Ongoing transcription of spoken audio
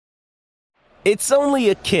It's only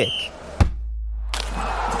a kick,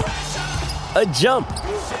 a jump,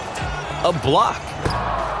 a block.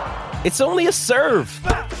 It's only a serve.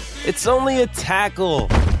 It's only a tackle,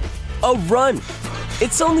 a run.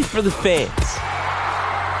 It's only for the fans.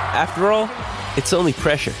 After all, it's only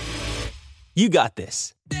pressure. You got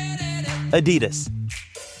this. Adidas.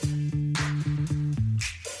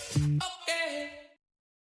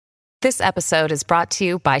 This episode is brought to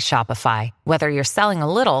you by Shopify. Whether you're selling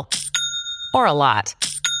a little or a lot,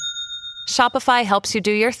 Shopify helps you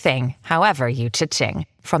do your thing, however you cha-ching.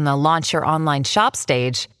 From the launch your online shop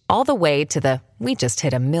stage, all the way to the we just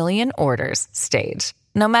hit 1 million orders stage.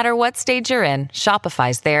 No matter what stage you're in,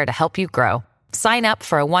 Shopify's there to help you grow. Sign up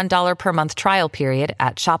for a $1 per month trial period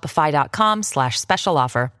at shopify.com/special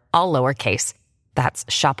offer, all lowercase. That's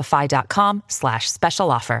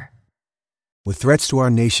shopify.com/special offer. With threats to our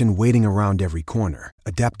nation waiting around every corner,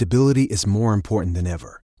 adaptability is more important than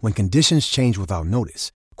ever. When conditions change without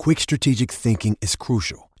notice, quick strategic thinking is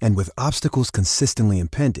crucial. And with obstacles consistently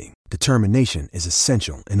impending, determination is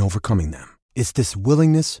essential in overcoming them. It's this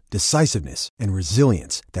willingness, decisiveness, and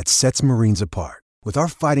resilience that sets Marines apart. With our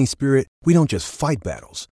fighting spirit, we don't just fight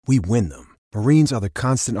battles, we win them. Marines are the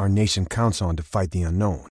constant our nation counts on to fight the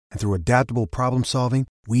unknown. And through adaptable problem solving,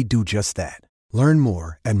 we do just that. Learn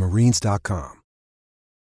more at marines.com.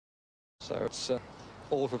 So it's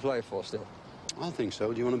all for play for still. I think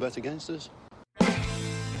so. Do you want to bet against us?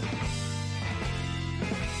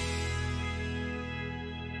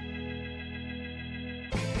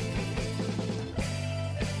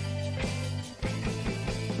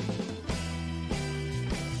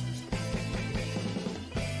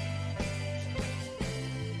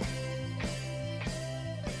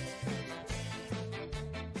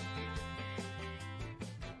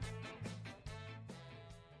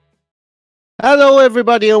 Hello,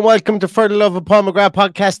 everybody, and welcome to For the Love of Paul McGrath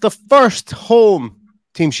podcast, the first home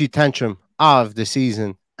Team Sheet Tantrum of the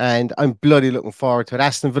season. And I'm bloody looking forward to it.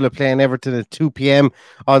 Aston Villa playing Everton at 2 p.m.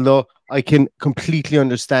 Although I can completely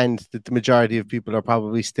understand that the majority of people are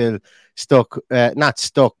probably still stuck, not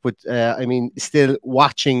stuck, but still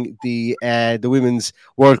watching the Women's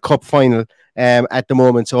World Cup final at the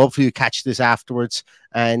moment. So hopefully you catch this afterwards.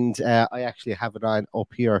 And I actually have it on up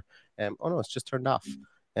here. Oh no, it's just turned off.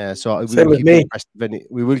 So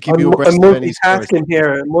we will keep you abreast of any scores.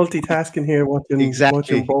 Multitasking here, watching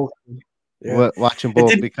both. Yeah. Watching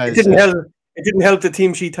both because it didn't help the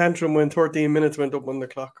Team Sheet Tantrum when 13 minutes went up on the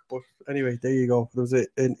clock. But anyway, there you go. There was a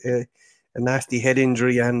nasty head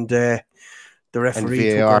injury, and the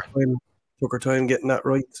referee took her time getting that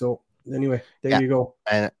right. So anyway, there you go.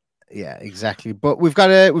 Yeah, exactly. But we've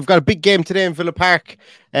got a big game today in Villa Park.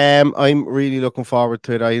 I'm really looking forward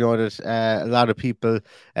to it. I know that a lot of people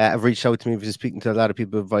have reached out to me. I've been speaking to a lot of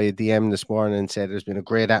people via DM this morning and said there's been a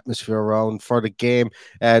great atmosphere around for the game,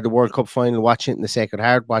 the World Cup final. Watching it in the Sacred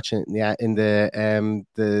Heart, watching it in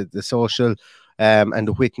the social, and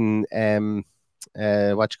the Whitten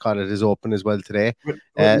is open as well today.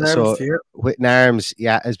 Whitten Arms,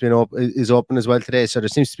 is open as well today. So there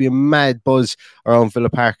seems to be a mad buzz around Villa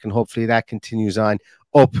Park, and hopefully that continues on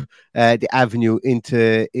up the avenue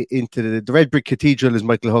into the Red Brick Cathedral, as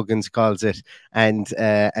Michael Huggins calls it, and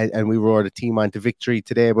we roar the team on to victory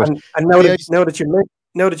today. But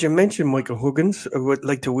now that you mentioned Michael Huggins, I would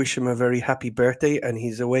like to wish him a very happy birthday, and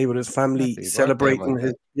he's away with his family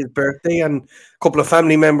celebrating his birthday and a couple of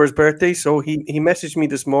family members' birthdays. So he messaged me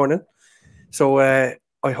this morning. So I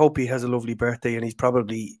hope he has a lovely birthday, and he's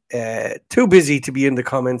probably too busy to be in the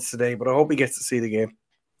comments today, but I hope he gets to see the game.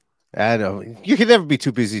 I know you can never be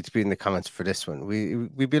too busy to be in the comments for this one.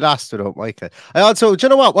 We'd be lost without Michael. I also, do you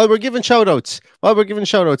know what? While we're giving shout outs, I want to give a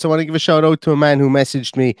shout out to a man who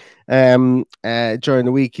messaged me during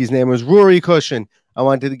the week. His name was Rory Cushion. I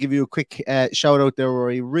wanted to give you a quick shout out there,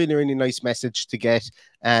 Rory. Really, really nice message to get.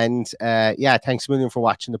 And thanks a million for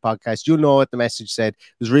watching the podcast. You'll know what the message said.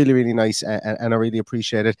 It was really, really nice, and I really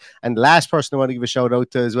appreciate it. And the last person I want to give a shout out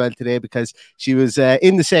to as well today, because she was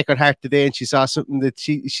in the Sacred Heart today, and she saw something that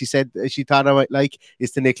she said she thought I might like,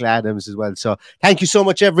 is to Nicola Adams as well. So thank you so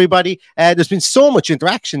much, everybody. There's been so much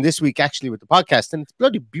interaction this week actually with the podcast, and it's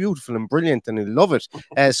bloody beautiful and brilliant, and I love it.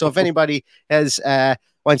 So if anybody has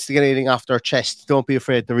wants to get anything off their chest, don't be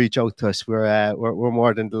afraid to reach out to us. We're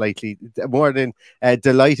more than delighted,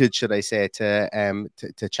 should I say,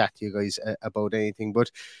 to chat to you guys about anything.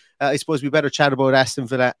 But I suppose we better chat about Aston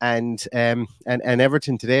Villa and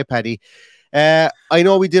Everton today, Paddy. I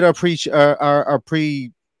know we did our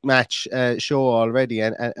pre-match show already,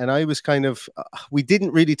 and I was kind of we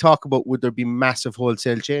didn't really talk about would there be massive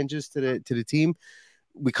wholesale changes to the team.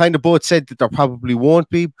 we kind of both said that there probably won't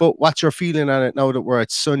be, but what's your feeling on it now that we're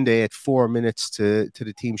at Sunday at 4 minutes to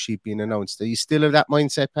the team sheet being announced? Are you still of that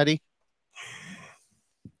mindset, Paddy?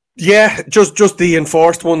 Yeah, just the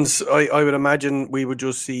enforced ones. I would imagine we would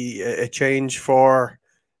just see a change for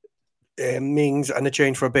Mings and a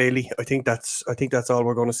change for Bailey. I think that's all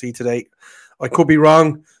we're going to see today. I could be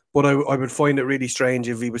wrong, but I would find it really strange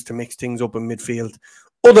if he was to mix things up in midfield.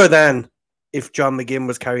 Other than if John McGinn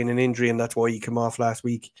was carrying an injury and that's why he came off last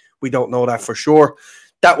week. We don't know that for sure.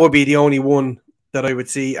 That would be the only one that I would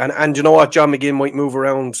see. And you know what? John McGinn might move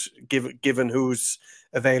around given who's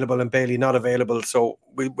available and Bailey not available. So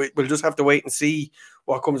we'll just have to wait and see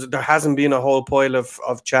what comes. There hasn't been a whole pile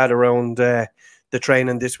of chat around the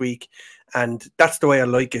training this week. And that's the way I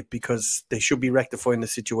like it, because they should be rectifying the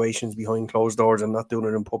situations behind closed doors and not doing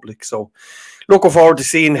it in public. So looking forward to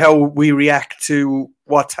seeing how we react to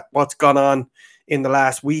what's gone on in the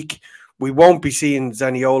last week. We won't be seeing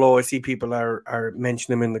Zaniolo. I see people are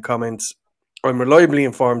mentioning him in the comments. I'm reliably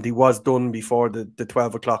informed he was done before the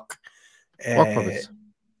 12 o'clock. No,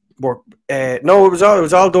 it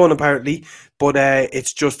was all done apparently, but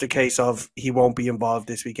it's just a case of he won't be involved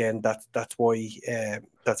this weekend. That's why it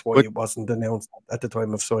wasn't announced at the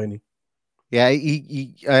time of signing. Yeah,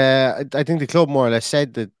 I think the club more or less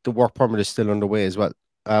said that the work permit is still underway as well.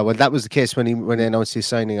 Well, that was the case when they announced his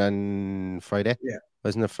signing on Friday. Yeah.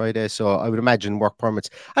 Wasn't it Friday? So I would imagine work permits.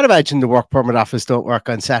 I'd imagine the work permit office don't work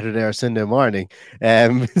on Saturday or Sunday morning.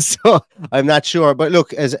 So I'm not sure. But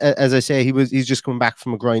look, as I say, he's just coming back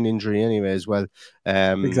from a groin injury anyway as well.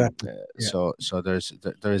 Exactly. So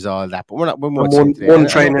there's all that. But we're not. One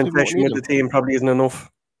training session with the team probably isn't enough.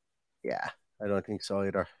 Yeah, I don't think so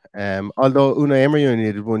either. Although Unai Emery only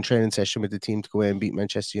needed one training session with the team to go away and beat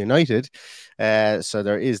Manchester United, so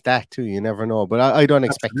there is that too. You never know, but I don't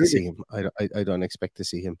expect to see him. I don't expect to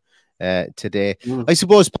see him today. I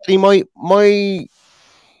suppose, Paddy, I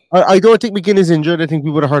don't think McGinn is injured. I think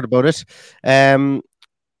we would have heard about it.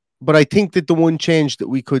 But I think that the one change that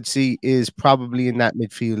we could see is probably in that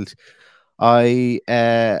midfield.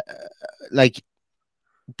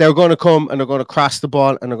 They're going to come and they're going to cross the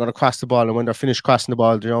ball and they're going to cross the ball. And when they're finished crossing the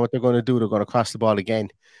ball, do you know what they're going to do? They're going to cross the ball again.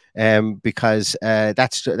 Because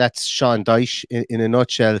that's Sean Dyche in a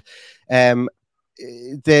nutshell. They've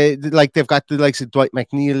got the likes of Dwight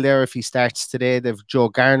McNeil there if he starts today. They've Joe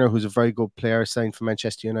Garner, who's a very good player, signed for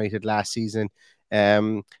Manchester United last season.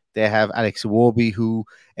 They have Alex Iwobi, who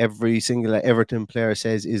every single Everton player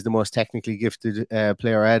says is the most technically gifted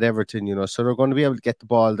player at Everton. You know, so they're going to be able to get the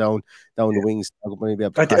ball down the wings. They're going to be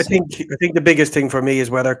able to I think the biggest thing for me is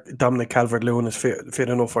whether Dominic Calvert-Lewin is fit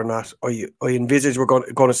enough or not. I envisage we're going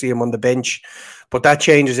to see him on the bench, but that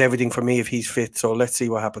changes everything for me if he's fit. So let's see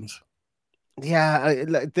what happens. Yeah,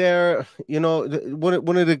 they're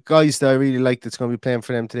one of the guys that I really like that's going to be playing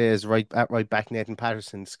for them today is right back Nathan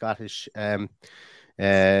Patterson, Scottish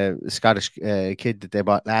kid that they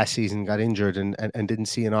bought last season, got injured and didn't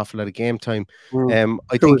see an awful lot of game time. I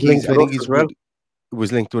think he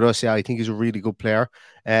was linked with us. Yeah, I think he's a really good player.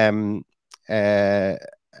 And yeah,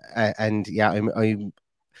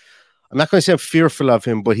 I'm not going to say I'm fearful of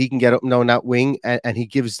him, but he can get up and down that wing, and he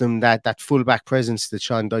gives them that fullback presence that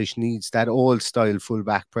Sean Dyche needs, that old style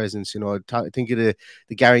fullback presence. You know, think of the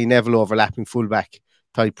Gary Neville overlapping fullback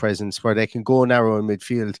type presence where they can go narrow in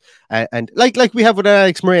midfield, and like we have with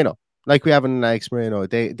Alex Moreno. He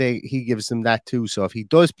gives them that too. So if he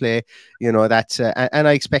does play, you know, that's and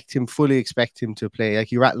I fully expect him to play. Like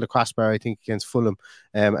he rattled the crossbar, I think, against Fulham,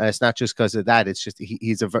 and it's not just because of that. It's just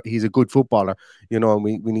he's a good footballer, you know, and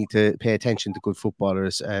we need to pay attention to good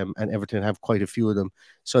footballers, and Everton have quite a few of them.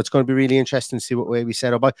 So it's going to be really interesting to see what way we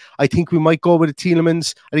set up. I think we might go with the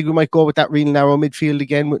Tielemans. I think we might go with that real narrow midfield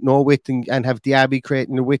again with no width and have Diaby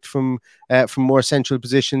creating the width from more central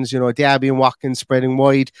positions. You know, Diaby and Watkins spreading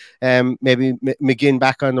wide. Maybe McGinn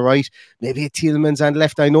back on the right. Maybe a Tielemans on the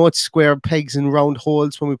left. I know it's square pegs and round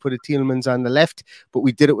holes when we put a Tielemans on the left, but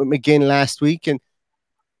we did it with McGinn last week, and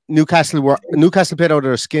Newcastle played out of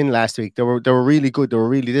their skin last week. They were really good. They were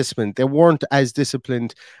really disciplined. They weren't as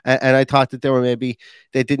disciplined, and I thought that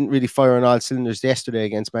they didn't really fire on all cylinders yesterday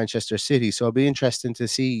against Manchester City. So it'll be interesting to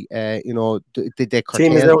see. Did they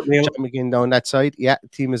curtail John McGinn down that side? Yeah, the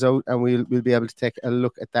team is out, and we'll be able to take a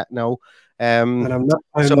look at that now. And I'm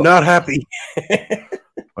not happy.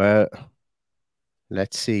 Well,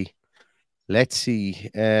 let's see. So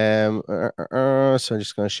I'm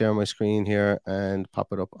just going to share my screen here and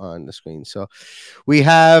pop it up on the screen. So we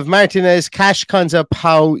have Martinez, Cash, Konza,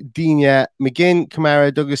 Pau, Digne, McGinn,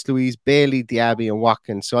 Kamara, Douglas Luiz, Bailey, Diaby, and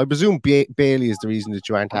Watkins. So I presume Bailey is the reason that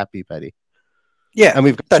you aren't happy, Paddy. Yeah, and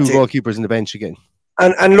we've got two goalkeepers in the bench again.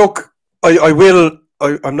 And look, I will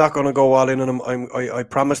I'm not going to go all in on him. I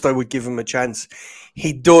promised I would give him a chance.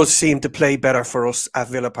 He does seem to play better for us at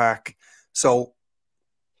Villa Park. So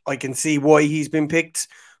I can see why he's been picked,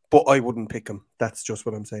 but I wouldn't pick him. That's just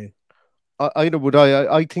what I'm saying. Either would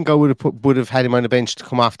I. I think I would have had him on the bench to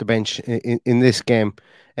come off the bench in this game.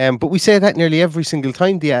 But we say that nearly every single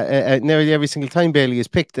time. Nearly every single time Bailey is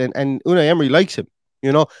picked, and Unai Emery likes him.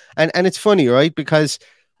 And it's funny, right? Because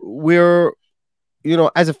we're,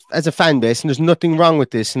 as a fan base, and there's nothing wrong with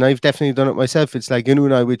this, and I've definitely done it myself. It's like in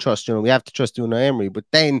Unai we trust. We have to trust Unai Emery, but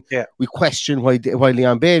then we question why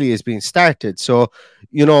Leon Bailey is being started. So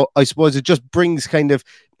I suppose it just brings kind of,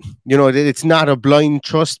 it's not a blind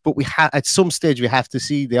trust, but we have at some stage we have to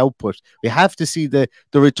see the output. We have to see the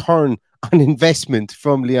return on investment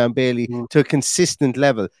from Leon Bailey to a consistent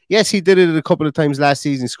level. Yes, he did it a couple of times last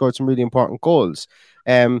season, scored some really important goals.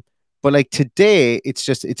 But like today, it's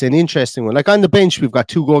an interesting one. Like on the bench, we've got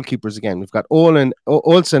two goalkeepers again. We've got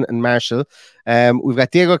Olsen and Marshall. We've got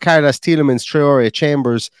Diego Carlos, Tielemans, Traore,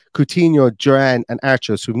 Chambers, Coutinho, Duran, and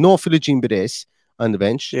Archer. So we've no Philogene Bides on the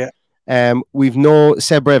bench. Yeah. We've no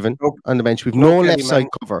Seb Revan on the bench. We've no left side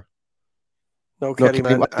cover. No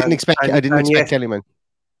Kellyman. I didn't expect Kellyman.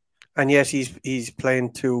 And yes, he's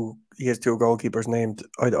playing two. He has two goalkeepers named.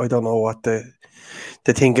 I don't know what the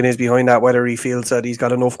thinking is behind that. Whether he feels that he's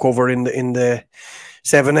got enough cover in the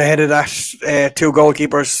seven ahead of that two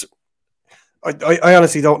goalkeepers. I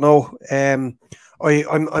honestly don't know. I'm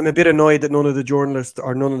a bit annoyed that none of the journalists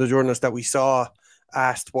that we saw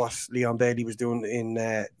asked what Leon Bailey was doing in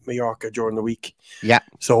Mallorca during the week. Yeah.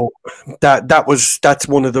 So that's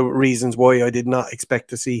one of the reasons why I did not expect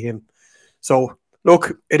to see him. So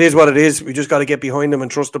look, it is what it is. We just got to get behind them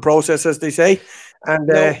and trust the process, as they say.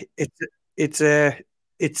 And it's a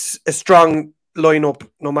strong lineup,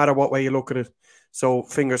 no matter what way you look at it. So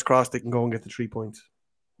fingers crossed they can go and get the 3 points.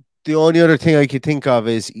 The only other thing I could think of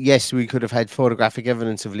is, yes, we could have had photographic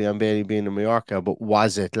evidence of Leon Bailey being in Mallorca, but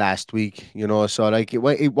was it last week? So like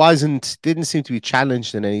it didn't seem to be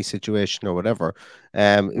challenged in any situation or whatever.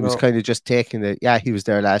 It was kind of just taking that. He was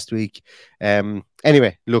there last week.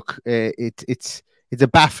 Anyway, look, it's a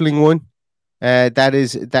baffling one.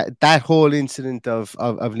 That whole incident of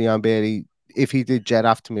Leon Bailey, if he did jet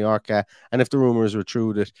off to Mallorca, and if the rumors were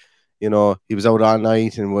true that he was out all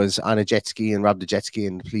night and was on a jet ski and robbed a jet ski,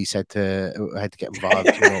 and the police had to get involved.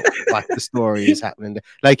 What the story is happening.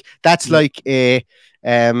 Like that's like a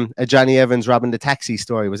Johnny Evans robbing the taxi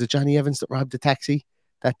story. Was it Johnny Evans that robbed the taxi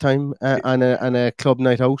that time on a club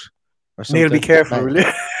night out or something? Neil, be careful, will you?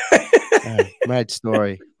 Mad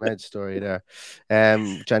story there.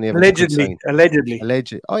 Johnny Evans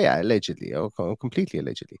allegedly. Oh yeah, allegedly. Oh, completely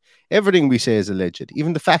allegedly. Everything we say is alleged.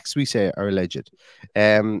 Even the facts we say are alleged.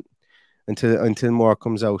 Until more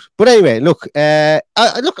comes out. But anyway, look. I'm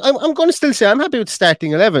going to still say I'm happy with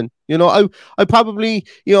starting 11. I probably,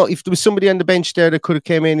 if there was somebody on the bench there that could have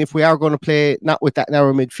came in, if we are going to play not with that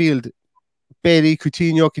narrow midfield, Bailey,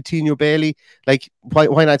 Coutinho, Bailey. Like,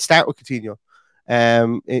 why not start with Coutinho?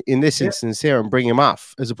 In this instance here, and bring him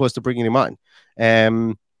off as opposed to bringing him on.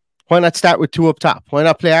 Why not start with two up top? Why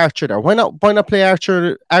not play Archer there? Why not play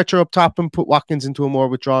Archer up top and put Watkins into a more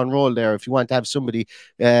withdrawn role there? If you want to have somebody,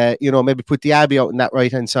 maybe put Diaby out on that right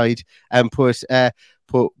hand side and put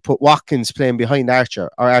Watkins playing behind Archer,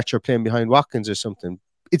 or Archer playing behind Watkins or something.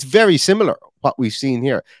 It's very similar what we've seen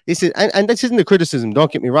here. This is, and this isn't a criticism.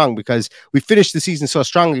 Don't get me wrong, because we finished the season so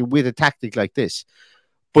strongly with a tactic like this.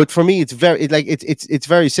 But for me, it's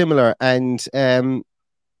very similar, and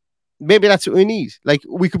maybe that's what we need. Like,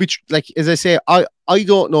 we could be as I say, I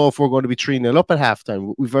don't know if we're going to be 3-0 up at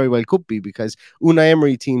halftime. We very well could be, because Unai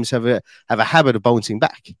Emery teams have a habit of bouncing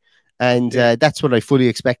back, and that's what I fully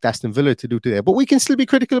expect Aston Villa to do today. But we can still be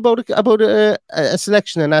critical about a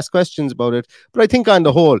selection and ask questions about it. But I think on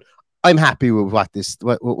the whole, I'm happy with what this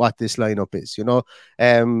lineup is.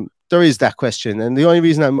 There is that question, and the only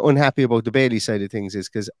reason I'm unhappy about the Bailey side of things is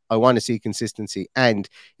because I want to see consistency. And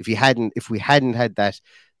if we hadn't had that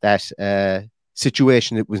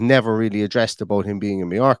situation that was never really addressed about him being in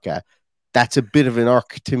Mallorca, that's a bit of an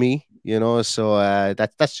irk to me, So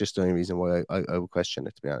that's just the only reason why I would question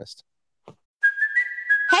it, to be honest.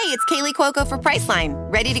 Hey, it's Kaylee Cuoco for Priceline.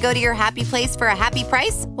 Ready to go to your happy place for a happy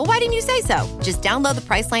price? Well, why didn't you say so? Just download the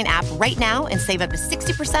Priceline app right now and save up to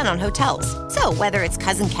 60% on hotels. So whether it's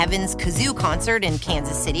Cousin Kevin's Kazoo Concert in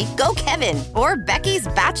Kansas City, go Kevin, or Becky's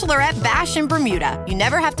Bachelorette Bash in Bermuda, you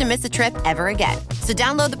never have to miss a trip ever again. So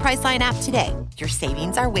download the Priceline app today. Your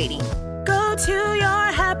savings are waiting. Go to your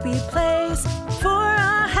happy place for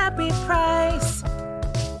a happy price.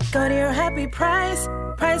 Go to your happy price,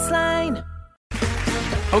 Priceline.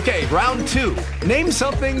 Okay, round 2. Name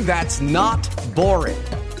something that's not boring.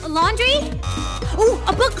 A laundry? Ooh,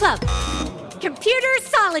 a book club. Computer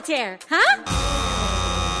solitaire, huh?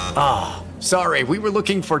 Ah, sorry, we were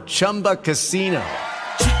looking for Chumba Casino.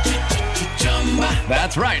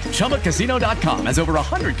 That's right, ChumbaCasino.com has over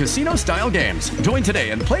 100 casino-style games. Join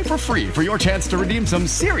today and play for free for your chance to redeem some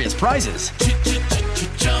serious prizes.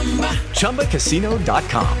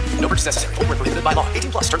 ChumbaCasino.com. No purchase necessary. Void where prohibited by law.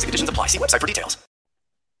 18+. Terms and conditions apply. See website for details.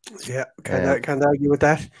 Yeah, can't argue with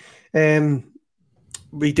that.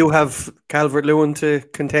 We do have Calvert-Lewin to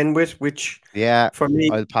contend with, which for me,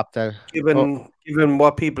 I'll pop that. Given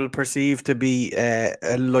what people perceive to be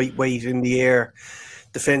a lightweight in the air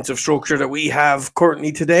defensive structure that we have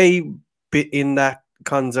currently today, in that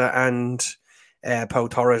Konza and Pau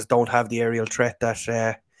Torres don't have the aerial threat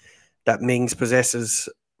that Mings possesses,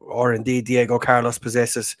 or indeed Diego Carlos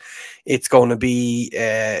possesses. It's going to be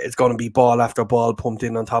ball after ball pumped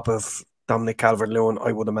in on top of Dominic Calvert-Lewin,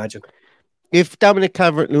 I would imagine. If Dominic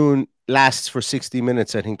Calvert-Lewin lasts for 60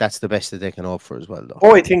 minutes, I think that's the best that they can hope for as well, though.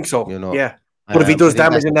 Oh, I think so. Yeah. But if he does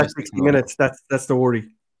damage in that 60 minutes, that's the worry.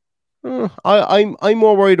 I'm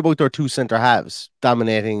more worried about their two centre halves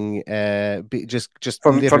dominating just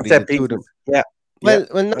from set pieces. Yeah. Well,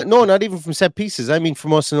 no, not even from set pieces. I mean,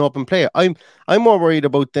 from us in open play. I'm more worried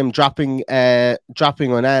about them dropping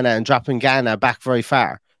Onana and dropping Ghana back very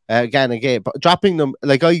far. Ghana Gay, but dropping them,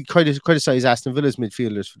 like I criticize Aston Villa's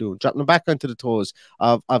midfielders for doing, dropping them back onto the toes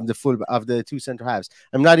of the two centre halves.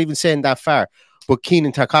 I'm not even saying that far, but Keane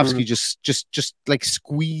and Tarkowski just like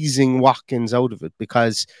squeezing Watkins out of it,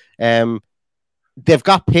 because they've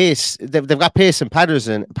got pace. They've got pace in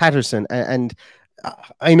Patterson, and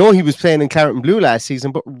I know he was playing in Claret and Blue last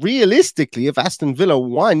season, but realistically, if Aston Villa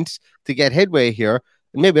want to get headway here,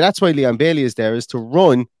 and maybe that's why Leon Bailey is there, is to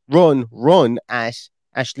run at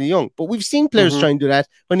Ashley Young. But we've seen players try and do that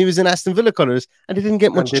when he was in Aston Villa colours, and they didn't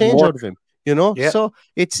get much change out of him. You know, so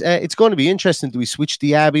it's going to be interesting. Do we switch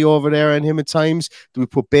Diaby over there and him at times? Do we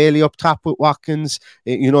put Bailey up top with Watkins?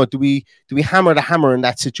 You know, do we hammer the hammer in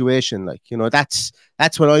that situation? Like, you know, that's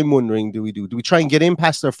what I'm wondering. Do we try and get in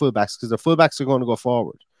past their fullbacks, because their fullbacks are going to go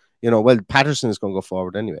forward? You know, well, Patterson is going to go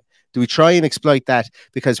forward anyway. Do we try and exploit that?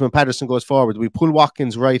 Because when Patterson goes forward, do we pull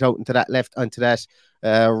Watkins right out into that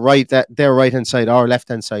their right hand side or left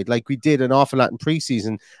hand side, like we did an awful lot in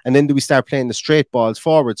preseason? And then do we start playing the straight balls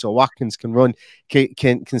forward so Watkins can run,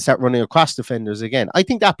 can start running across defenders again? I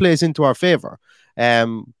think that plays into our favour.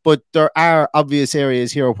 But there are obvious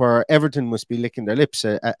areas here where Everton must be licking their lips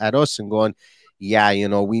at us and going, yeah, you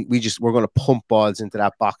know, we're going to pump balls into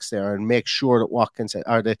that box there and make sure that Watkins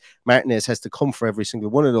or the Martinez has to come for every single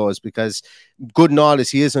one of those, because good and all as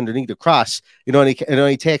he is underneath the cross, you know, and it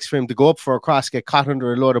only takes for him to go up for a cross, get caught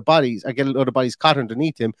under a load of bodies, or get a load of bodies caught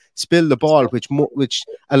underneath him, spill the ball, which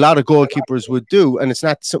a lot of goalkeepers would do, and it's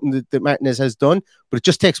not something that Martinez has done, but it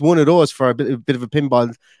just takes one of those for a bit of a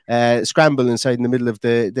pinball scramble inside in the middle of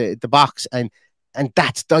the box, and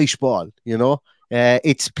that's dice ball, you know.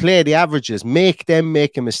 It's play the averages, make them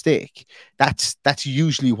make a mistake. That's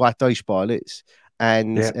usually what dice ball is,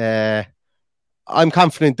 and I'm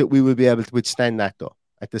confident that we will be able to withstand that. Though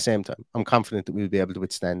at the same time, I'm confident that we'll be able to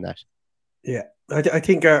withstand that. Yeah, I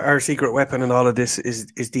think our secret weapon in all of this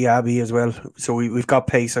is Diaby as well. So we've got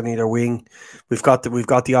pace on either wing. We've got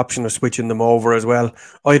the option of switching them over as well.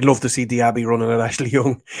 I'd love to see Diaby running at Ashley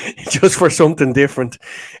Young just for something different.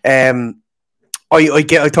 I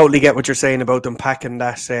totally get what you're saying about them packing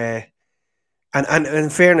that. And in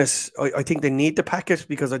fairness, I think they need to pack it,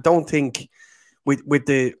 because I don't think with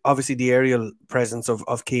the obviously the aerial presence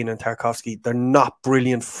of Keane and Tarkowski, they're not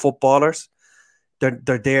brilliant footballers. They're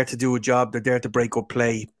there to do a job. They're there to break up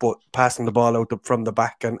play, but passing the ball out from the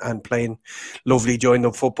back and playing lovely joined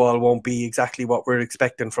up football won't be exactly what we're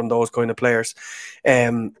expecting from those kind of players.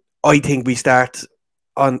 I think we start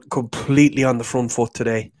completely on the front foot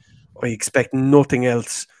today. I expect nothing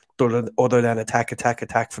else other than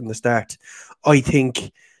attack from the start. I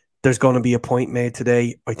think there's going to be a point made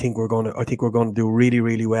today. I think we're going to do really,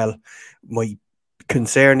 really well. My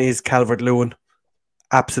concern is Calvert-Lewin.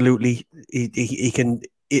 Absolutely, he can.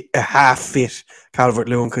 A half fit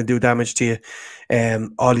Calvert-Lewin can do damage to you.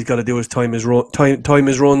 All he's got to do is time his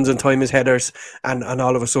runs and time his headers, and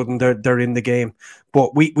all of a sudden they're in the game.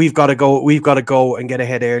 But we've got to go and get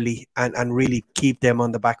ahead early and really keep them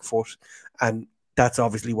on the back foot, and that's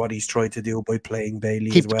obviously what he's tried to do by playing Bailey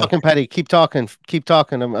as well. Keep talking, Paddy. Keep talking.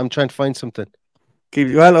 I'm trying to find something.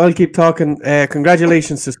 I'll keep talking.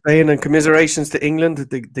 Congratulations to Spain and commiserations to England.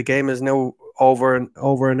 The game is now over and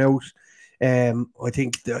out. I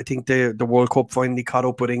think the World Cup finally caught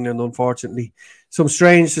up with England, unfortunately. Some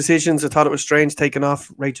strange decisions. I thought it was strange taking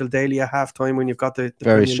off Rachel Daly at halftime when you've got the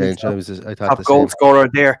very Premier strange. League I thought top the goal same. scorer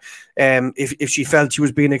there. If she felt she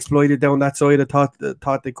was being exploited down that side, I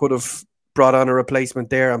thought they could have brought on a replacement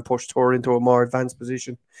there and pushed her into a more advanced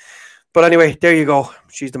position. But anyway, there you go.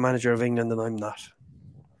 She's the manager of England and I'm not.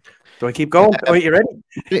 Do I keep going? Are you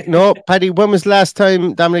ready? No, Paddy, when was the last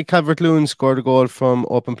time Dominic Calvert-Lewin scored a goal from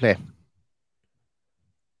open play?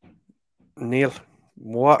 Neil,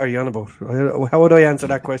 what are you on about? How would I answer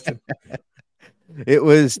that question? It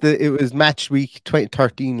was match week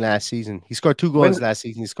 2013 last season. He scored 2 goals last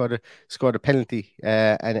season. He scored a penalty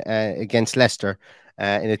against Leicester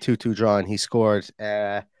in a 2-2 draw, and he scored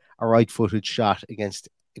a right-footed shot against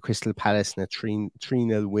Crystal Palace in a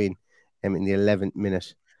 3-0 win in the 11th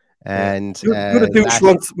minute. And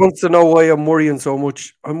wants to know why I'm worrying so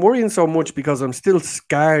much. I'm worrying so much because I'm still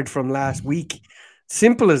scarred from last week.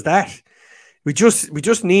 Simple as that. We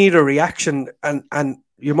just need a reaction, and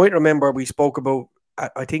you might remember we spoke about,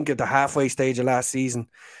 I think, at the halfway stage of last season.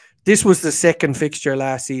 This was the second fixture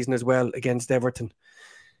last season as well against Everton.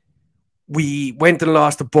 We went and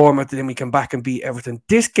lost to Bournemouth, and then we come back and beat Everton.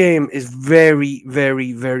 This game is very,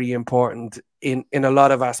 very, very important in a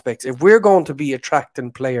lot of aspects. If we're going to be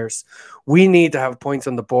attracting players, we need to have points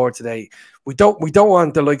on the board today. We don't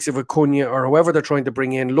want the likes of Acuna or whoever they're trying to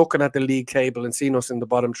bring in looking at the league table and seeing us in the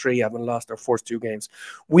bottom 3, having lost our first 2 games.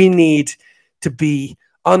 We need to be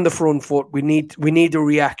on the front foot. We need a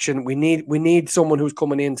reaction. We need someone who's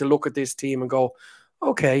coming in to look at this team and go,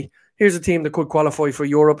 okay, here's a team that could qualify for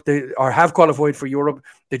Europe or have qualified for Europe.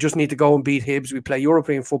 They just need to go and beat Hibs. We play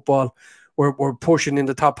European football. We're pushing in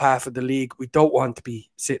the top half of the league. We don't want to be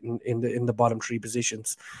sitting in the bottom 3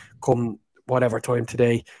 positions come whatever time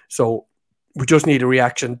today. So we just need a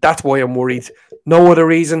reaction. That's why I'm worried. No other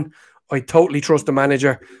reason. I totally trust the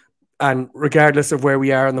manager. And regardless of where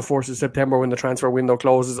we are on the 4th of September when the transfer window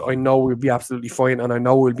closes, I know we'll be absolutely fine and I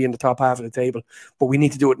know we'll be in the top half of the table. But we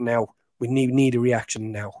need to do it now. We need a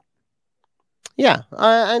reaction now. Yeah,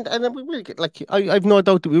 and we will get, I've no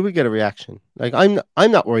doubt that we will get a reaction. I'm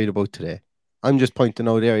not worried about today. I'm just pointing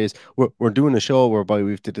out areas. We're doing a show whereby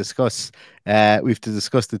we have to discuss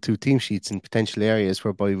the 2 team sheets and potential areas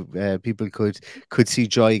whereby people could see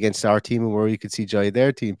joy against our team and where we could see joy of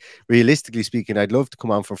their team. Realistically speaking, I'd love to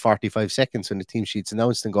come on for 45 seconds when the team sheet's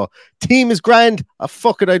announced and go, team is grand. Oh,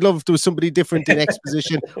 fuck it. I'd love if there was somebody different in X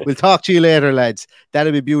position. We'll talk to you later, lads.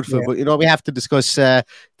 That'd be beautiful. Yeah. But we have to discuss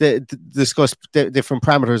discuss different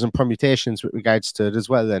parameters and permutations with regards to it as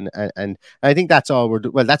well. And I think that's all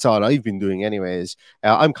that's all I've been doing anyways.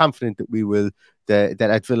 I'm confident that we will that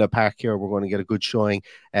at Villa Park here we're going to get a good showing.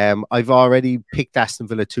 I've already picked Aston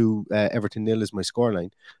Villa 2, Everton 0 as my scoreline.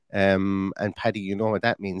 And Paddy, you know what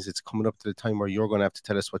that means. It's coming up to the time where you're going to have to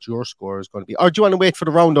tell us what your score is going to be. Or do you want to wait for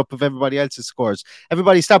the roundup of everybody else's scores?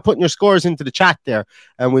 Everybody start putting your scores into the chat there,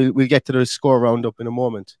 and we'll get to the score roundup in a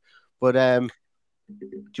moment. But do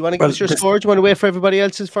you want to give us your score? Do you want to wait for everybody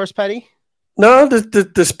else's first, Paddy? No,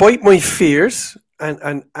 despite my fears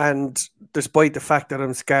and despite the fact that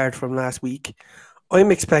I'm scarred from last week,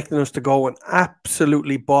 I'm expecting us to go and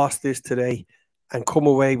absolutely boss this today and come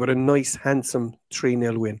away with a nice, handsome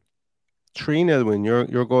 3-0 win. 3-0 win.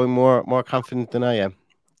 You're going more confident than I am.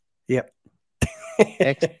 Yep.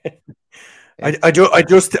 I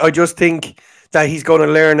just think that he's going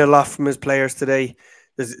to learn a lot from his players today.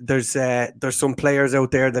 There's some players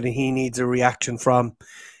out there that he needs a reaction from.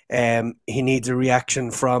 He needs a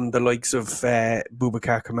reaction from the likes of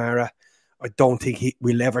Boubacar Kamara. I don't think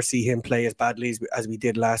we'll ever see him play as badly as we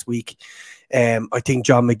did last week. I think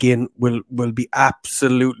John McGinn will be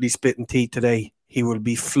absolutely spitting teeth today. He will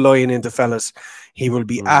be flying into fellas. He will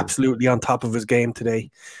be absolutely on top of his game today.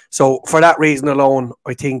 So for that reason alone,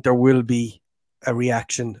 I think there will be a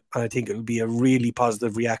reaction, and I think it will be a really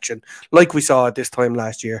positive reaction, like we saw at this time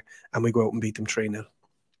last year, and we go out and beat them 3-0.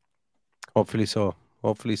 Hopefully so.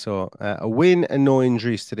 Hopefully so. A win and no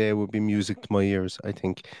injuries today would be music to my ears, I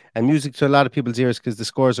think. And music to a lot of people's ears because the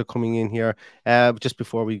scores are coming in here. Just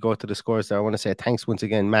before we go to the scores there, I want to say thanks once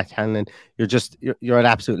again, Matt Hanlon. You're an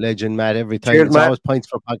absolute legend, Matt. Every time. Cheers, it's Matt. Always points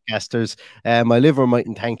for podcasters. My liver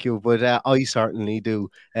mightn't thank you, but I certainly do.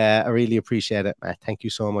 I really appreciate it, Matt. Thank you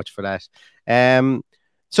so much for that.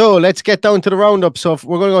 So let's get down to the roundup. So if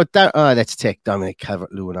we're going to go down, let's take Dominic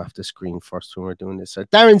Calvert-Lewin off the screen first when we're doing this. So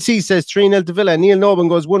Darren C says 3-0 to Villa. Neil Noban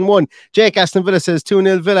goes 1-1. Jake Aston Villa says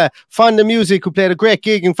 2-0 Villa. Fonda Music, who played a great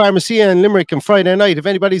gig in Pharmacia in Limerick on Friday night. If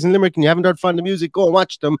anybody's in Limerick and you haven't heard Fonda Music, go and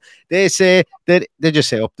watch them. They say they just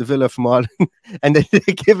say up the Villa from all, and they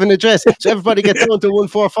give an address. So everybody gets down to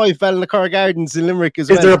 145 Ballinacur Gardens in Limerick as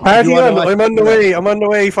well. Is there a party on? I'm on the way. I'm on the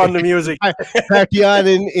way from the music. Party on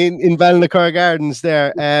in Ballinacur Gardens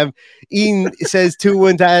there. Ian says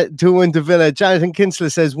 2-1 to Villa. Jonathan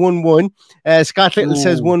Kinsler says 1-1. Scott Little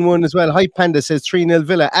says 1-1 as well. Hype Panda says 3-0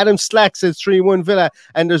 Villa. Adam Slack says 3-1 Villa.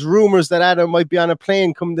 And there's rumours that Adam might be on a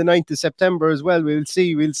plane come the 9th of September as well. We'll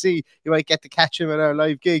see. You might get to catch him at our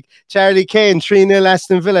live gig. Charlie Kane, 3-0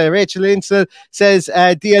 Aston Villa. Rachel Insel says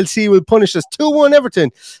DLC will punish us. 2-1 Everton.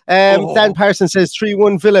 Dan Parsons says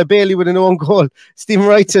 3-1 Villa. Bailey with an own goal. Stephen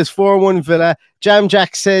Wright says 4-1 Villa. Jam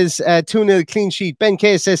Jack says 2-0 clean sheet. Ben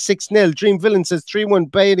Kay says 6-0. Dream Villain says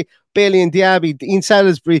 3-1 Bailey and Diaby. Ian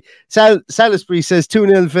Salisbury says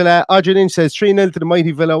 2-0 Villa. Audrey Lynch says 3-0 to the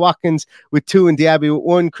mighty Villa. Watkins with 2 and Diaby with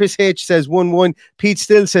 1. Chris H says 1-1. Pete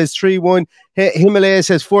Still says 3-1. Himalaya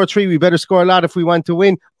says 4-3. We better score a lot if we want to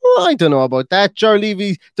win. Oh, I don't know about that.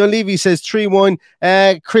 Dunleavy says 3-1.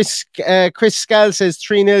 Chris Scal says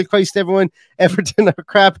 3-0. Christ, everyone. Everton are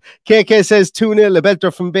crap. KK says 2-0. A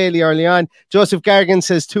belter from Bailey early on. Joseph Gargan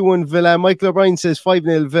says 2-1 Villa. Michael O'Brien says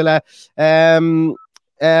 5-0 Villa.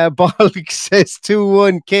 Balk says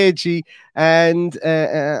 2-1 KG. And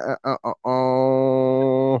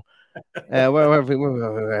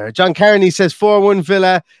John Carney says 4-1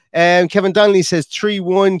 Villa. Kevin Donnelly says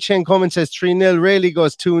 3-1. Shane Coleman says 3-0. Rayleigh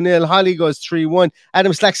goes 2-0. Holly goes 3-1.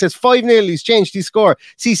 Adam Slack says 5-0. He's changed his score.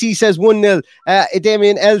 CC says 1-0.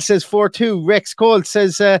 Damien L says 4-2. Rex Cole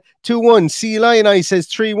says 2-1. C Lion Eye says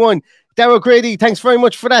 3-1. Darrow Grady, thanks very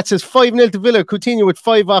much for that. Says 5-0 to Villa. Coutinho with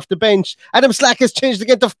 5 off the bench. Adam Slack has changed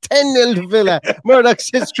again to 10-0 to Villa. Murdoch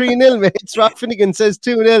says 3-0, mates. Rob Finnegan says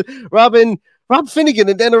 2-0. Rob Finnegan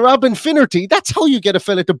and then a Robin Finnerty. That's how you get a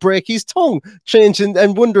fella to break his tongue, changing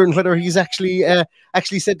and wondering whether he's actually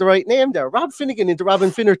said the right name there. Rob Finnegan into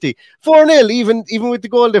Robin Finnerty. 4-0, even with the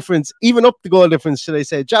goal difference, even up the goal difference, should I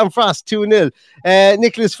say. John Frost, 2-0.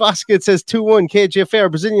 Nicholas Foskett says 2-1. KJ Fair,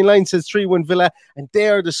 Brazilian Line says 3-1 Villa. And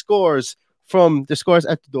there are the scores at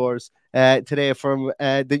the doors today from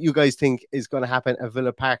that you guys think is going to happen at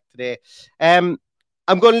Villa Park today.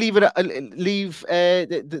 I'm going to leave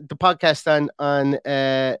the podcast on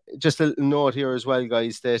just a little note here as well,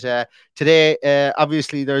 guys. That today,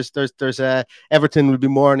 obviously, there's Everton will be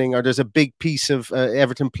mourning, or there's a big piece of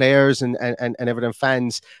Everton players and Everton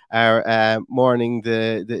fans are mourning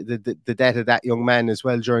the death of that young man as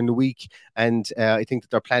well during the week. And I think that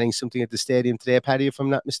they're planning something at the stadium today, Paddy, if I'm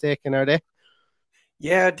not mistaken, are they?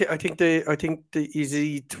 Yeah, I think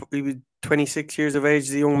he was 26 years of age,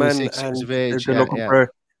 the young man, and they're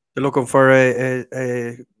looking for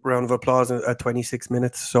a round of applause at 26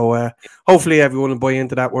 minutes. So hopefully everyone will buy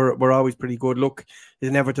into that. We're always pretty good. Look, he's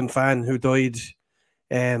an Everton fan who died,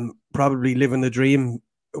 probably living the dream,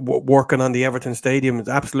 working on the Everton Stadium. It's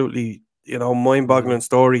absolutely mind-boggling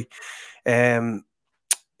story.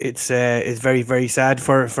 It's very, very sad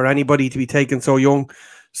for anybody to be taken so young.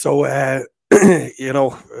 So.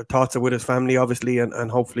 Thoughts are with his family, obviously,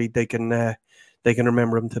 and hopefully they can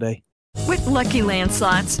remember him today. With Lucky Land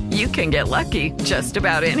Slots, you can get lucky just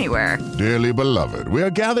about anywhere. Dearly beloved, we are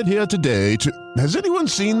gathered here today to... Has anyone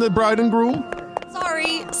seen the bride and groom?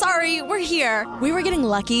 Sorry, we're here. We were getting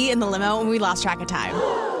lucky in the limo and we lost track of time.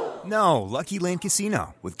 No, Lucky Land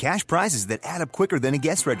Casino, with cash prizes that add up quicker than a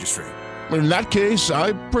guest registry. In that case,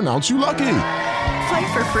 I pronounce you lucky.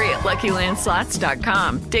 Play for free at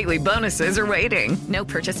LuckyLandSlots.com. Daily bonuses are waiting. No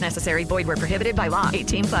purchase necessary. Void where prohibited by law.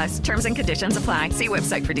 18+. Terms and conditions apply. See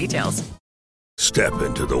website for details. Step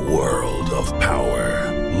into the world of power,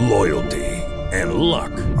 loyalty, and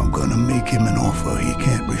luck. I'm gonna make him an offer he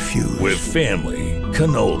can't refuse. With family,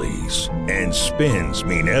 cannolis, and spins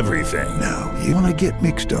mean everything. Now, you wanna get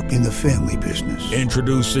mixed up in the family business.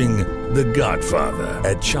 Introducing The Godfather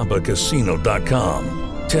at ChumbaCasino.com.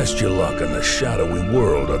 Test your luck in the shadowy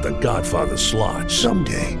world of The Godfather slot.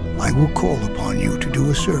 Someday, I will call upon you to do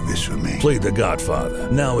a service for me. Play The Godfather,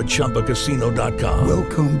 now at ChumbaCasino.com.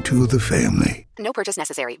 Welcome to the family. No purchase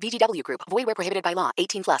necessary. VGW Group. Void where prohibited by law.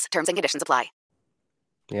 18+. Terms and conditions apply.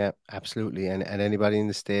 Yeah, absolutely. And anybody in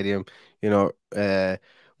the stadium,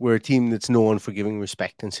 we're a team that's known for giving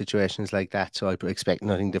respect in situations like that. So I expect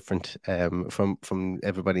nothing different from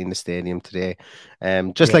everybody in the stadium today.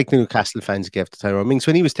 Like the Newcastle fans gave to Tyrone Mings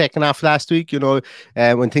when he was taken off last week.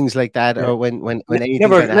 When things like that, or when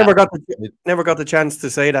never got the chance to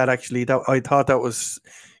say that. Actually, that I thought that was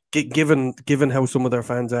given how some of their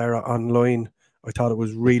fans are online. I thought it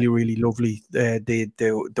was really, really lovely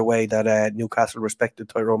the way that Newcastle respected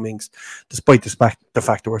Tyrone Mings, despite the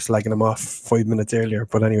fact that we're slagging him off 5 minutes earlier.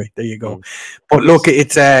 But anyway, there you go. But look,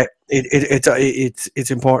 it's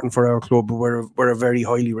It's important for our club. We're a very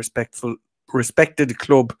highly respected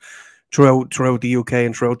club throughout the UK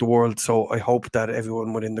and throughout the world. So I hope that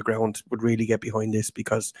everyone within the ground would really get behind this,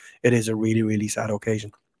 because it is a really, really sad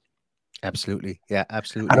occasion. Absolutely, yeah,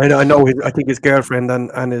 absolutely. And I know I think his girlfriend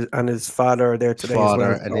and his father are there today as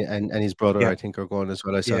well. And his brother, Yeah. I think, are going as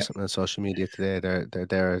well. I saw something on social media today. They're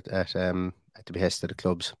there at the behest of the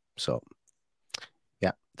clubs. So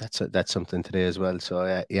yeah, that's something today as well.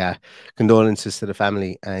 So yeah, condolences to the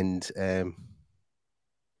family, and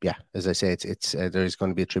yeah, as I say, it's there is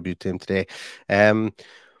going to be a tribute to him today.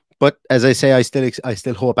 But as I say, I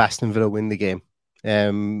still hope Aston Villa win the game.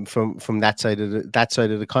 From that side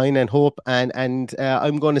of the coin, and hope and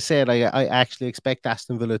I'm going to say it. I actually expect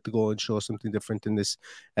Aston Villa to go and show something different in this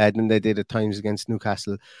than they did at times against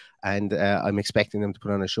Newcastle, and I'm expecting them to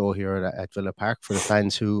put on a show here at Villa Park for the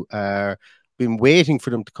fans who are been waiting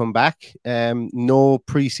for them to come back. No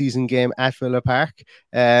preseason game at Villa Park.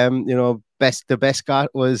 The best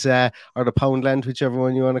got was or the Poundland, whichever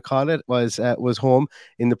one you want to call it, was home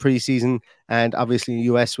in the preseason, and obviously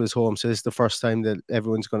US was home. So this is the first time that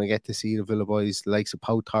everyone's going to get to see the Villa boys, the likes of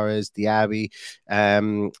Pau Torres, Diaby,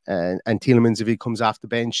 and Tielemans if he comes off the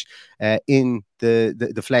bench in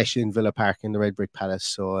the flesh in Villa Park in the Red Brick Palace.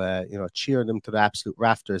 So cheer them to the absolute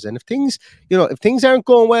rafters. And if things aren't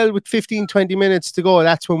going well with 15-20 minutes to go,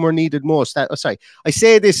 that's when we're needed most. I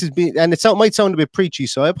say this and it might sound a bit preachy,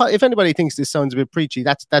 so if anybody thinks this sounds a bit preachy,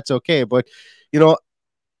 that's okay. But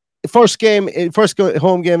first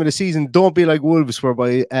home game of the season, don't be like Wolves,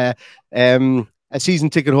 whereby a season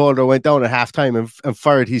ticket holder went down at halftime and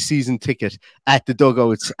fired his season ticket at the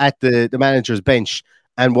dugouts at the manager's bench,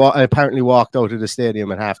 and apparently walked out of the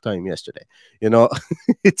stadium at halftime yesterday.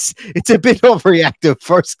 It's a bit overreactive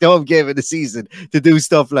first home game of the season to do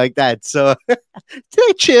stuff like that. So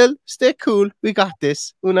stay chill, stay cool. We got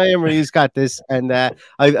this. Unai Emery's got this, and as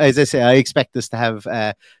I say, I expect us to have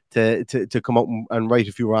to come out and right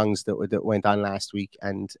a few wrongs that went on last week,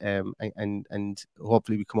 and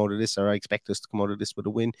hopefully we come out of this, or I expect us to come out of this with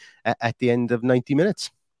a win at the end of 90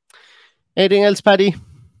 minutes. Anything else, Paddy?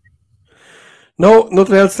 No,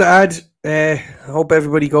 nothing else to add. I hope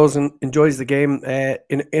everybody goes and enjoys the game.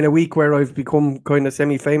 In a week where I've become kind of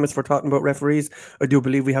semi-famous for talking about referees, I do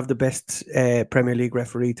believe we have the best Premier League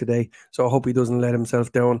referee today. So I hope he doesn't let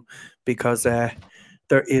himself down, because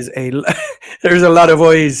there's a lot of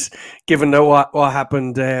eyes given what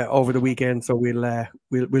happened over the weekend. So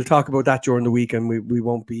we'll talk about that during the week, and we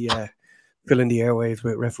won't be filling the airwaves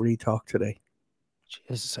with referee talk today.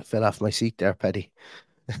 Jesus, I fell off my seat there, Paddy.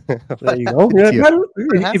 There you go.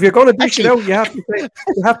 If you're going to dish it out, you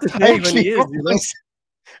have to say when he is.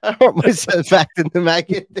 I hurt myself acting the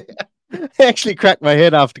maggot there. I actually cracked my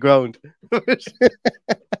head off the ground.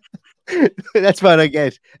 That's what I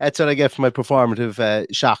get. That's what I get for my performative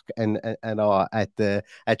shock and awe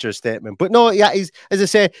at your statement. But no, yeah, he's, as I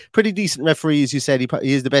say, pretty decent referee, as you said.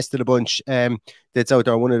 He is the best of the bunch. That's out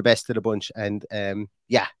there, one of the best of the bunch. And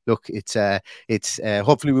yeah, look, it's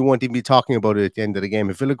hopefully we won't even be talking about it at the end of the game.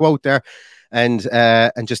 If we'll go out there and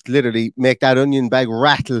just literally make that onion bag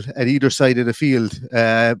rattle at either side of the field,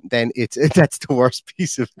 then that's the worst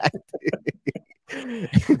piece of acting.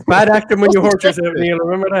 Bad acting when you hurt yourself, Neil.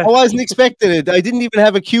 Remember that? I wasn't expecting it. I didn't even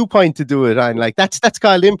have a cue point to do it on. Like that's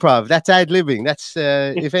called improv. That's ad-libbing. That's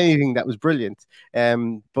if anything, that was brilliant.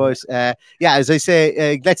 But yeah, as I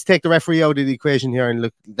say, let's take the referee out of the equation here and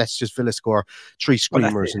look. Let's just Villa score 3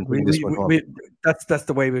 screamers and bring this one home. That's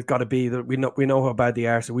the way we've got to be. We know how bad they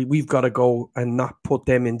are, so we've got to go and not put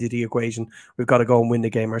them into the equation. We've got to go and win the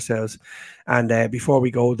game ourselves. And before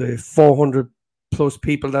we go, the 400 plus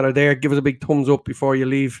people that are there, give us a big thumbs up before you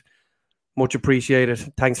leave. Much appreciated.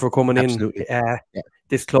 Thanks for coming Absolutely. in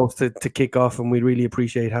this close to kick off, and we really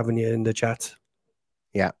appreciate having you in the chats.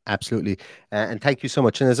 Yeah, absolutely. And thank you so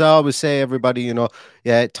much. And as I always say, everybody,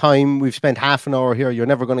 time, we've spent half an hour here. You're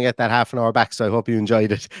never going to get that half an hour back. So I hope you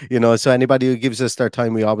enjoyed it. So anybody who gives us their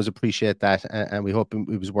time, we always appreciate that. And we hope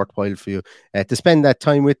it was worthwhile for you to spend that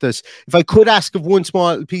time with us. If I could ask of one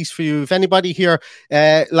small piece for you, if anybody here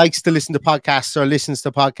likes to listen to podcasts or listens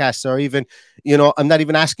to podcasts, or even, I'm not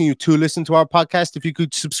even asking you to listen to our podcast. If you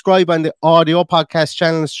could subscribe on the audio podcast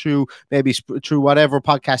channels through whatever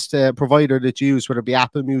podcast provider that you use, whether it be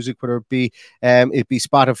Apple Music, whether it be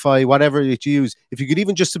Spotify, whatever that you use. If you could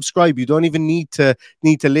even just subscribe, you don't even need to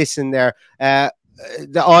listen there.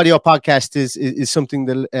 the audio podcast is something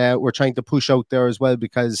that we're trying to push out there as well,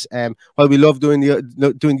 because while we love doing the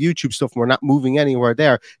YouTube stuff, we're not moving anywhere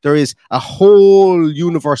there. There is a whole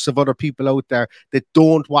universe of other people out there that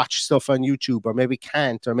don't watch stuff on YouTube, or maybe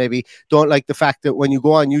can't, or maybe don't like the fact that when you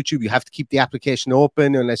go on YouTube, you have to keep the application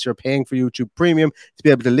open unless you're paying for YouTube Premium to be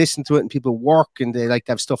able to listen to it. And people work and they like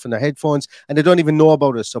to have stuff in their headphones and they don't even know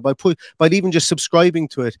about us. So by even just subscribing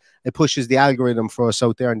to it, it pushes the algorithm for us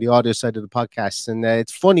out there on the audio side of the podcast. And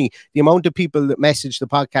it's funny, the amount of people that message the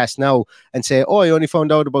podcast now and say, oh, I only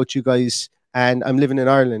found out about you guys and I'm living in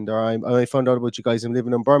Ireland, or I only found out about you guys, I'm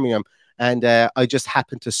living in Birmingham. And I just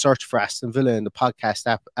happened to search for Aston Villa in the podcast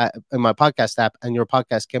app, in my podcast app, and your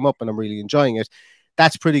podcast came up and I'm really enjoying it.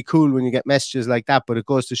 That's pretty cool when you get messages like that, but it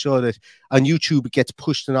goes to show that on YouTube it gets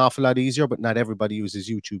pushed an awful lot easier, but not everybody uses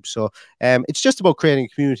YouTube. So it's just about creating a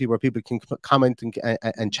community where people can comment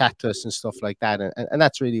and chat to us and stuff like that, and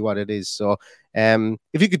that's really what it is. So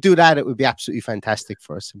if you could do that, it would be absolutely fantastic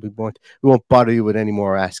for us. We won't bother you with any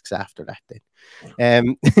more asks after that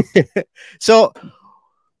then. So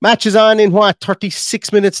match is on in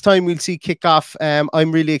 36 minutes time. We'll see kickoff.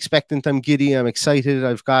 I'm really expectant. I'm giddy. I'm excited.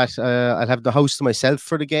 I'll have the house to myself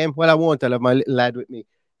for the game. Well, I won't. I'll have my little lad with me,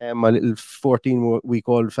 my little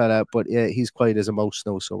 14-week-old fella. But yeah, he's quiet as a mouse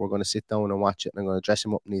now. So we're going to sit down and watch it. And I'm going to dress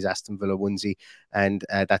him up in his Aston Villa onesie. And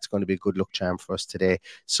that's going to be a good luck charm for us today.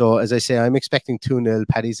 So as I say, I'm expecting 2-0.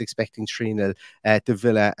 Paddy's expecting 3-0 to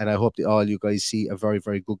Villa. And I hope that all you guys see a very,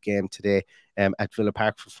 very good game today at Villa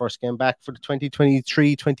Park for first game back for the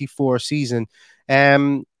 2023-24 season.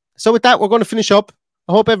 So with that, we're going to finish up.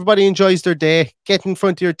 I hope everybody enjoys their day. Get in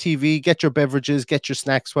front of your TV, get your beverages, get your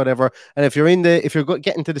snacks, whatever. And if you're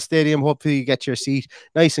getting to the stadium, hopefully you get your seat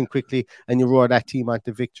nice and quickly and you roar that team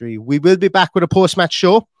onto victory. We will be back with a post-match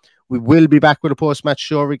show.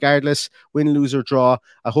 Regardless, win, lose or draw.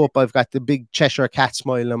 I hope I've got the big Cheshire cat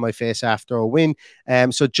smile on my face after a win.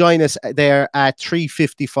 So join us there at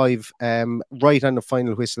 3:55, right on the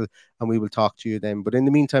final whistle, and we will talk to you then. But in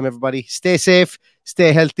the meantime, everybody, stay safe,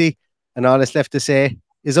 stay healthy, and all that's left to say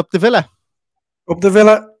is up the Villa. Up the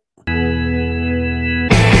Villa.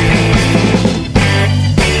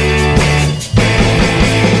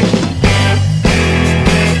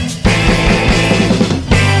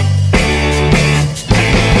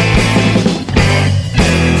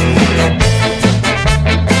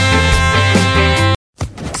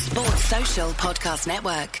 Podcast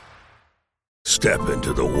Network. Step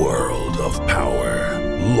into the world of power,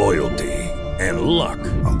 loyalty, and luck.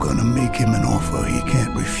 I'm gonna make him an offer he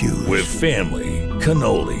can't refuse. With family,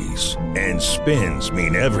 cannolis, and spins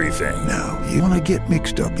mean everything. Now, you wanna get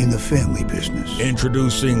mixed up in the family business.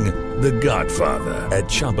 Introducing The Godfather at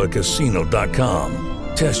ChumbaCasino.com.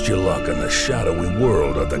 Test your luck in the shadowy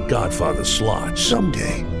world of The Godfather slot.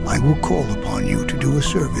 Someday, I will call upon you to do a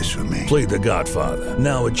service for me. Play The Godfather,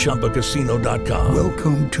 now at ChumbaCasino.com.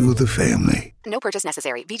 Welcome to the family. No purchase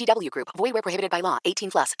necessary. VGW Group. Void where prohibited by law.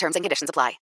 18+. Terms and conditions apply.